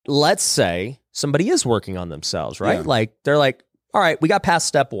let's say somebody is working on themselves, right? Yeah. Like they're like, all right, we got past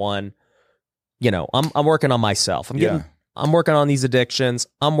step one. I'm working on myself. I'm working on these addictions.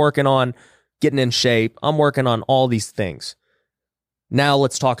 I'm working on getting in shape. I'm working on all these things. Now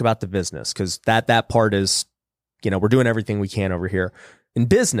let's talk about the business, because that part is, we're doing everything we can over here. In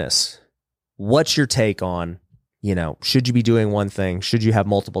business, what's your take on, should you be doing one thing? Should you have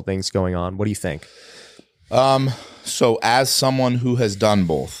multiple things going on? What do you think? So as someone who has done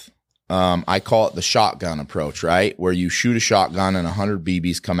both, I call it the shotgun approach, right? Where you shoot a shotgun and 100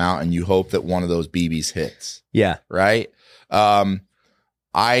 BBs come out and you hope that one of those BBs hits. Yeah. Right. I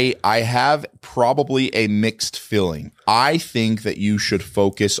have probably a mixed feeling. I think that you should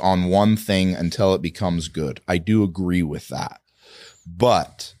focus on one thing until it becomes good. I do agree with that.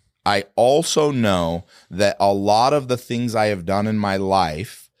 But I also know that a lot of the things I have done in my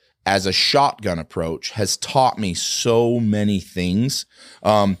life as a shotgun approach has taught me so many things.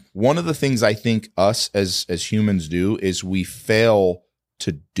 One of the things I think us as humans do is we fail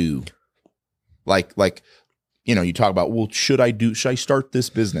to do. Like, you talk about, well, should I start this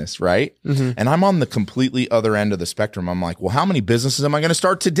business, right? Mm-hmm. And I'm on the completely other end of the spectrum. I'm like, well, how many businesses am I going to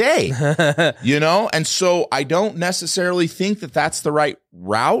start today? And so I don't necessarily think that that's the right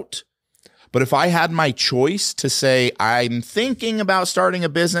route. But if I had my choice to say, I'm thinking about starting a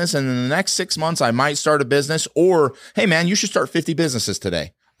business and in the next 6 months, I might start a business, or, hey man, you should start 50 businesses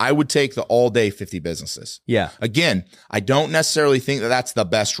today, I would take the all day 50 businesses. Yeah. Again, I don't necessarily think that that's the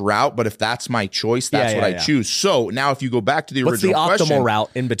best route, but if that's my choice, that's what I choose. So now if you go back to the original question. What's the optimal route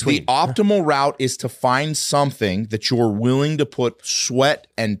in between? The optimal route is to find something that you're willing to put sweat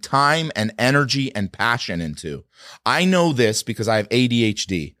and time and energy and passion into. I know this because I have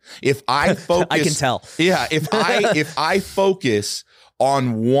ADHD. If I focus, I can tell. Yeah. If I focus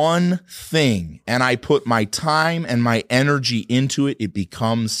on one thing and I put my time and my energy into it, it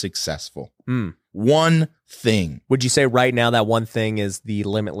becomes successful. One thing. Would you say right now that one thing is the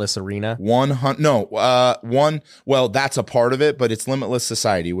Limitless Arena? Well, that's a part of it, but it's Limitless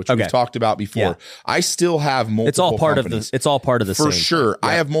Society, which we've talked about before. Yeah. I still have multiple It's all part companies. of the For same. sure. Yeah.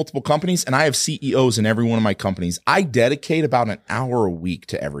 I have multiple companies and I have CEOs in every one of my companies. I dedicate about an hour a week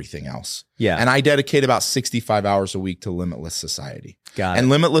to everything else. Yeah. And I dedicate about 65 hours a week to Limitless Society. Got it. And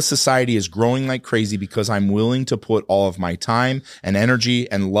Limitless Society is growing like crazy because I'm willing to put all of my time and energy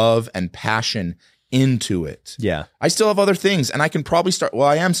and love and passion into it. Yeah. I still have other things and I can probably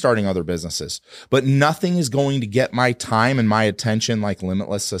I am starting other businesses, but nothing is going to get my time and my attention like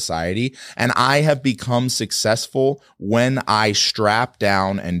Limitless Society. And I have become successful when I strap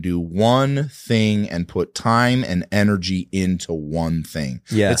down and do one thing and put time and energy into one thing.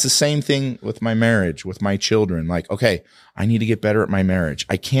 Yeah. It's the same thing with my marriage, with my children. Like, okay, I need to get better at my marriage.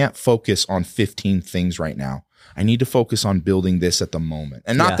 I can't focus on 15 things right now. I need to focus on building this at the moment.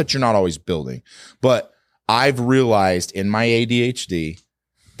 And not that you're not always building, but I've realized in my ADHD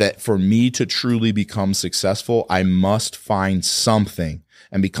that for me to truly become successful, I must find something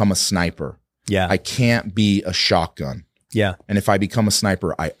and become a sniper. Yeah. I can't be a shotgun. Yeah. And if I become a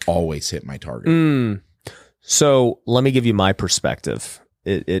sniper, I always hit my target. So let me give you my perspective.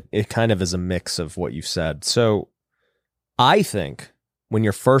 It kind of is a mix of what you said. So I think when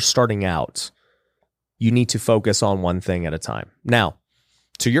you're first starting out, you need to focus on one thing at a time. Now,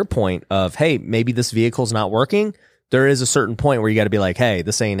 to your point of, hey, maybe this vehicle's not working, there is a certain point where you got to be like, hey,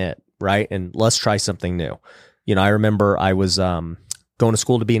 this ain't it, right? And let's try something new. I remember I was going to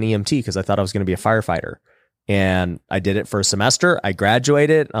school to be an EMT because I thought I was going to be a firefighter. And I did it for a semester. I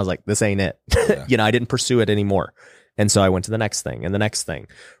graduated. I was like, this ain't it. Yeah. I didn't pursue it anymore. And so I went to the next thing and the next thing,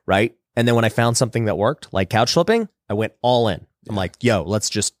 right? And then when I found something that worked, like couch flipping, I went all in. I'm like, yo,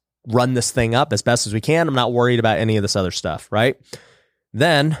 let's just run this thing up as best as we can. I'm not worried about any of this other stuff, right?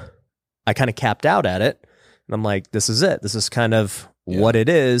 Then I kind of capped out at it. And I'm like, this is it. This is kind of what it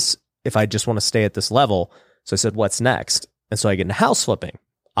is if I just want to stay at this level. So I said, what's next? And so I get into house flipping.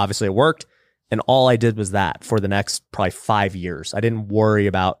 Obviously it worked. And all I did was that for the next probably 5 years. I didn't worry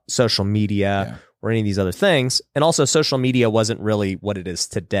about social media or any of these other things. And also social media wasn't really what it is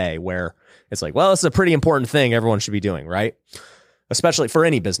today, where it's like, well, it's a pretty important thing everyone should be doing, right? Especially for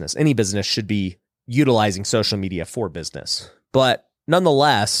any business. Any business should be utilizing social media for business. But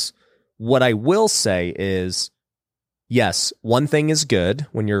nonetheless, what I will say is, yes, one thing is good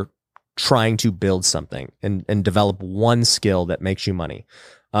when you're trying to build something and develop one skill that makes you money.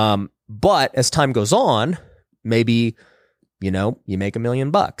 But as time goes on, maybe, you make $1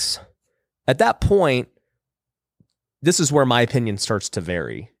 million. At that point, this is where my opinion starts to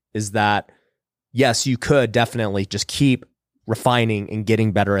vary, is that, yes, you could definitely just keep refining and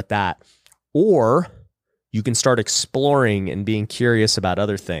getting better at that. Or you can start exploring and being curious about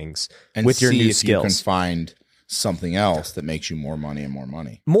other things and with your see new if skills. You can find something else that makes you more money and more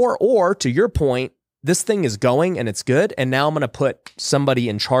money. More, or to your point, this thing is going and it's good, and now I'm going to put somebody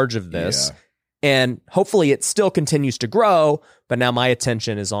in charge of this, and hopefully it still continues to grow, but now my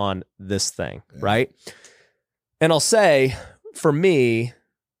attention is on this thing, right? And I'll say, for me,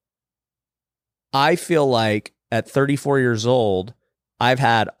 I feel like at 34 years old, I've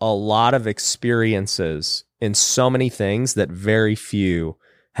had a lot of experiences in so many things that very few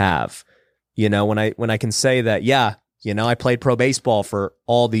have. You know, when I can say that, yeah, you know, I played pro baseball for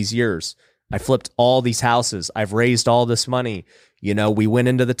all these years. I flipped all these houses. I've raised all this money. You know, we went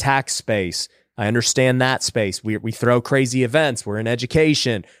into the tax space. I understand that space. We throw crazy events. We're in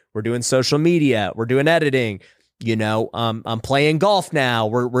education. We're doing social media. We're doing editing. You know, I'm playing golf now.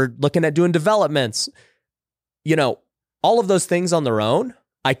 We're looking at doing developments. You know, all of those things on their own,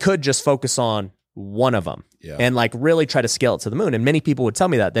 I could just focus on one of them and like really try to scale it to the moon. And many people would tell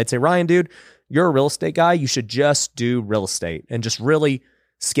me that. They'd say, Ryan, dude, you're a real estate guy. You should just do real estate and just really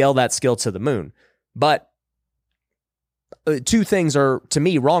scale that skill to the moon. But two things are, to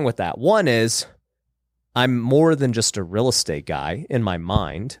me, wrong with that. One is I'm more than just a real estate guy in my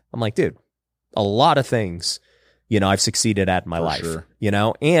mind. I'm like, dude, a lot of things, you know, I've succeeded at in my life, you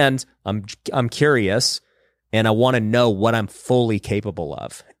know, and I'm curious and I want to know what I'm fully capable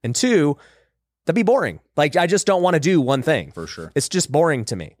of. And two, that'd be boring. Like, I just don't want to do one thing. For sure. It's just boring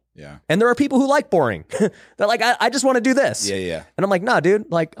to me. Yeah. And there are people who like boring. They're like, I just want to do this. Yeah. And I'm like, nah,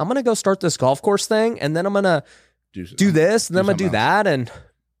 dude, like, I'm going to go start this golf course thing, and then I'm going to do this, and then I'm going to do that. And,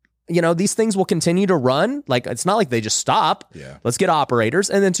 you know, these things will continue to run. Like, it's not like they just stop. Yeah. Let's get operators.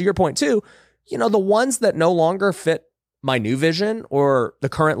 And then to your point too, you know, the ones that no longer fit my new vision or the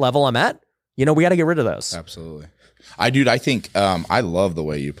current level I'm at, you know, we got to get rid of those. Absolutely. I think I love the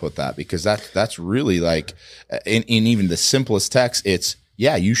way you put that, because that's really like in even the simplest text, it's,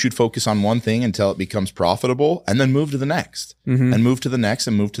 yeah, you should focus on one thing until it becomes profitable and then move to the next and move to the next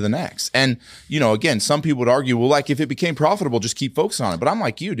and move to the next. And, you know, again, some people would argue, well, like if it became profitable, just keep focusing on it. But I'm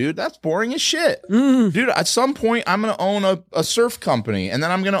like, you, dude, that's boring as shit. Dude, at some point I'm going to own a surf company, and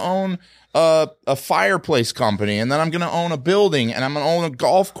then I'm going to own a fireplace company, and then I'm going to own a building, and I'm going to own a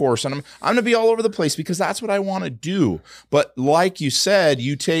golf course, and I'm going to be all over the place because that's what I want to do. But like you said,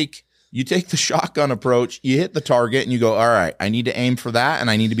 you take the shotgun approach, you hit the target, and you go, all right, I need to aim for that,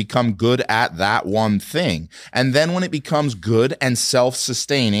 and I need to become good at that one thing. And then when it becomes good and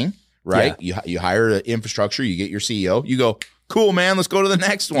self-sustaining, right? Yeah. You hire an infrastructure, you get your CEO, you go, cool, man, let's go to the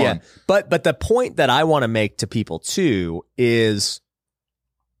next one. Yeah. But the point that I want to make to people too is,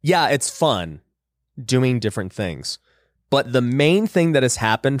 yeah, it's fun doing different things. But the main thing that has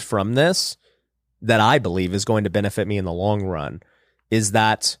happened from this that I believe is going to benefit me in the long run is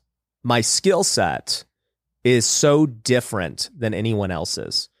that my skill set is so different than anyone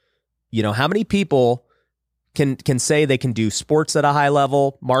else's. You know, how many people can say they can do sports at a high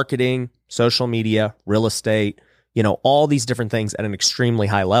level, marketing, social media, real estate, you know, all these different things at an extremely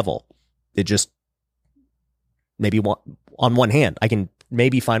high level? It just maybe on one hand, I can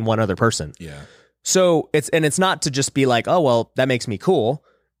maybe find one other person. Yeah. So it's not to just be like, oh, well, that makes me cool.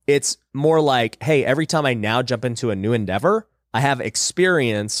 It's more like, hey, every time I now jump into a new endeavor, I have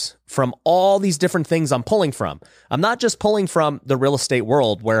experience from all these different things I'm pulling from. I'm not just pulling from the real estate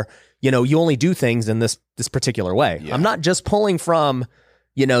world where, you know, you only do things in this particular way. Yeah. I'm not just pulling from,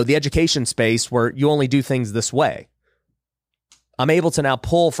 you know, the education space where you only do things this way. I'm able to now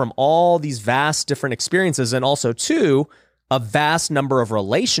pull from all these vast different experiences, and also too, a vast number of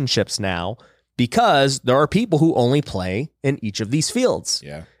relationships now, because there are people who only play in each of these fields.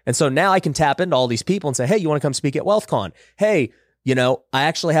 Yeah. And so now I can tap into all these people and say, hey, you want to come speak at WealthCon? Hey, you know, I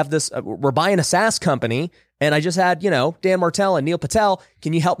actually have this, we're buying a SaaS company, and I just had, you know, Dan Martell and Neil Patel.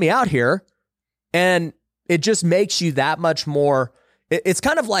 Can you help me out here? And it just makes you that much more. It's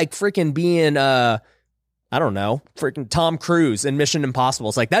kind of like freaking being, I don't know, freaking Tom Cruise in Mission Impossible.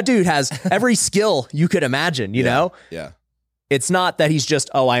 It's like that dude has every skill you could imagine, you know? Yeah. It's not that he's just,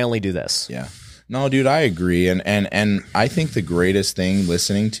 oh, I only do this. Yeah. No, dude, I agree. And I think the greatest thing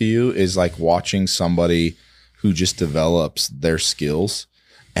listening to you is like watching somebody who just develops their skills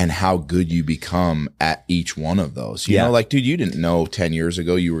and how good you become at each one of those. You know, like, dude, you didn't know 10 years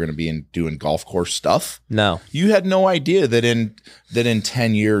ago you were going to be doing golf course stuff. No. You had no idea that in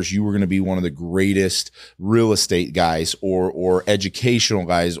 10 years you were going to be one of the greatest real estate guys or educational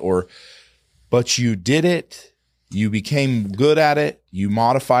guys, but you did it. You became good at it, you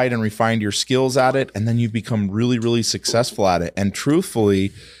modified and refined your skills at it, and then you've become really, really successful at it. And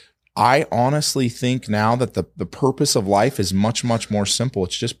truthfully, I honestly think now that the purpose of life is much, much more simple.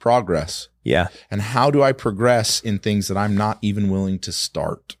 It's just progress. Yeah. And how do I progress in things that I'm not even willing to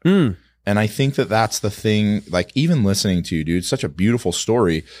start? Mm. And I think that that's the thing, like even listening to you, dude, such a beautiful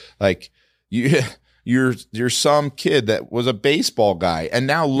story. Like you're some kid that was a baseball guy, and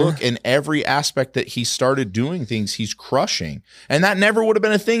now look, in every aspect that he started doing things, he's crushing. And that never would have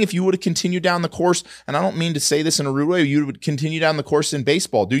been a thing if you would have continued down the course. And I don't mean to say this in a rude way. You would continue down the course in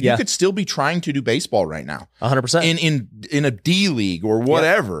baseball, dude. Yeah. You could still be trying to do baseball right now, 100%. in a D league or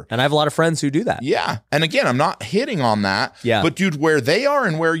whatever. Yep. And I have a lot of friends who do that. Yeah. And again, I'm not hitting on that. Yeah. But dude, where they are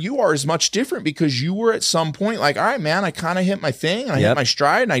and where you are is much different, because you were at some point like, all right, man, I kind of hit my thing and I hit my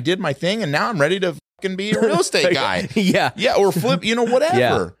stride and I did my thing, and now I'm ready to fucking be a real estate guy. Yeah. Yeah. Or flip, whatever.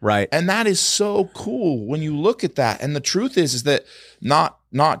 Yeah, right. And that is so cool when you look at that. And the truth is that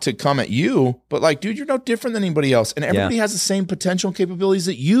not to come at you, but like, dude, you're no different than anybody else. And everybody has the same potential and capabilities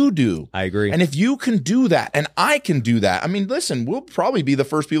that you do. I agree. And if you can do that, and I can do that, I mean, listen, we'll probably be the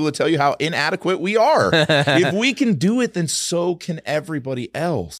first people to tell you how inadequate we are. If we can do it, then so can everybody else.